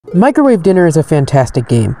Microwave Dinner is a fantastic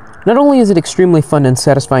game. Not only is it extremely fun and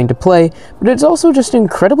satisfying to play, but it's also just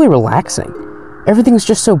incredibly relaxing. Everything's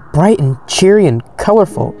just so bright and cheery and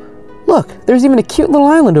colorful. Look, there's even a cute little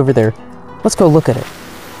island over there. Let's go look at it.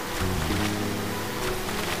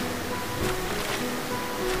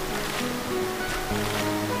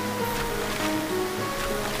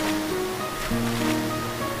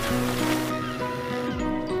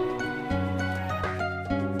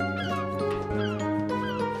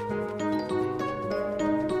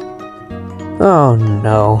 Oh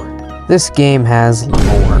no, this game has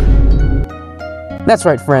lore. That's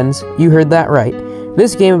right, friends, you heard that right.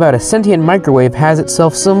 This game about a sentient microwave has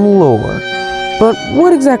itself some lore. But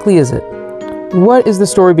what exactly is it? What is the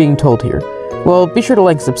story being told here? Well, be sure to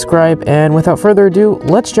like and subscribe, and without further ado,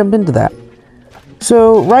 let's jump into that.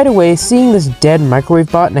 So, right away, seeing this dead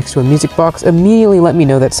microwave bot next to a music box immediately let me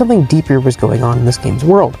know that something deeper was going on in this game's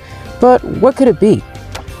world. But what could it be?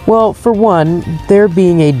 Well, for one, there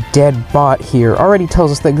being a dead bot here already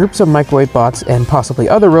tells us that groups of microwave bots and possibly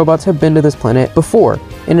other robots have been to this planet before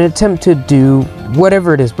in an attempt to do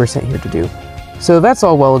whatever it is we're sent here to do. So that's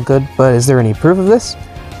all well and good, but is there any proof of this?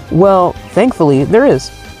 Well, thankfully, there is.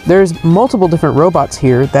 There's multiple different robots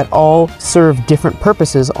here that all serve different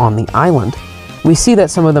purposes on the island. We see that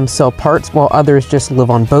some of them sell parts while others just live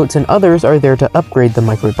on boats, and others are there to upgrade the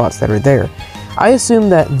microwave bots that are there. I assume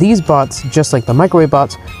that these bots, just like the microwave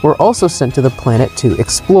bots, were also sent to the planet to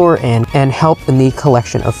explore and help in the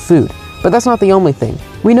collection of food. But that's not the only thing.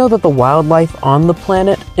 We know that the wildlife on the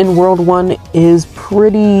planet in World 1 is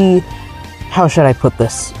pretty, how should I put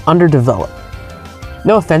this, underdeveloped.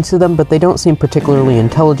 No offense to them, but they don't seem particularly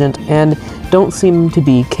intelligent and don't seem to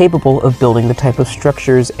be capable of building the type of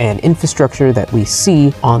structures and infrastructure that we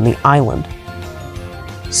see on the island.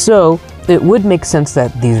 So, it would make sense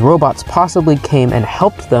that these robots possibly came and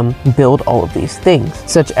helped them build all of these things,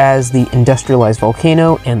 such as the industrialized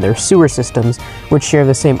volcano and their sewer systems, which share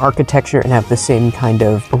the same architecture and have the same kind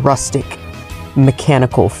of rustic,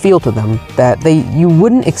 mechanical feel to them that you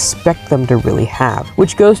wouldn't expect them to really have.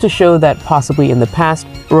 Which goes to show that possibly in the past,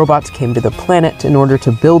 robots came to the planet in order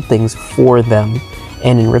to build things for them,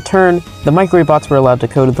 and in return, the microwave bots were allowed to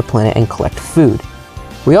go to the planet and collect food.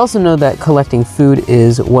 We also know that collecting food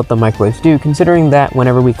is what the microwaves do, considering that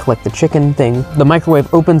whenever we collect the chicken thing, the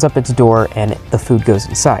microwave opens up its door and the food goes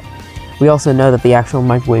inside. We also know that the actual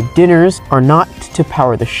microwave dinners are not to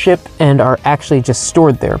power the ship and are actually just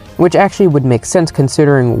stored there, which actually would make sense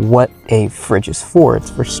considering what a fridge is for.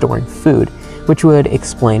 It's for storing food, which would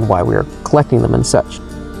explain why we are collecting them and such.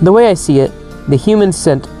 The way I see it, the humans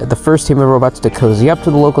sent the first team of robots to cozy up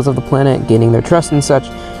to the locals of the planet, gaining their trust and such,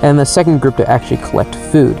 and the second group to actually collect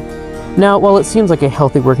food. Now, while it seems like a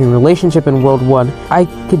healthy working relationship in World 1, I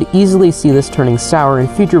could easily see this turning sour in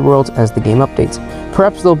future worlds as the game updates.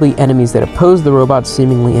 Perhaps there'll be enemies that oppose the robots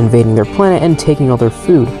seemingly invading their planet and taking all their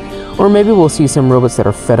food. Or maybe we'll see some robots that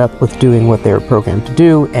are fed up with doing what they were programmed to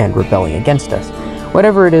do and rebelling against us.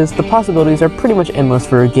 Whatever it is, the possibilities are pretty much endless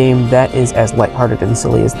for a game that is as lighthearted and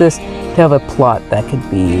silly as this, to have a plot that could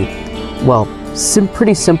be, well,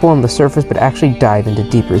 pretty simple on the surface, but actually dive into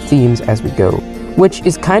deeper themes as we go. Which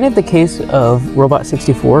is kind of the case of Robot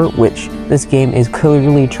 64, which this game is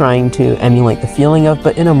clearly trying to emulate the feeling of,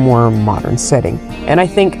 but in a more modern setting. And I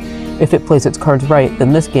think if it plays its cards right,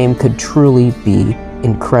 then this game could truly be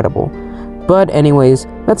incredible. But anyways,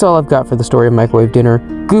 that's all I've got for the story of Microwave Dinner.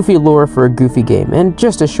 Goofy lore for a goofy game, and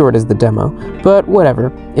just as short as the demo. But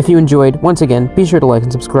whatever. If you enjoyed, once again, be sure to like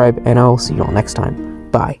and subscribe, and I'll see you all next time.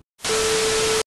 Bye.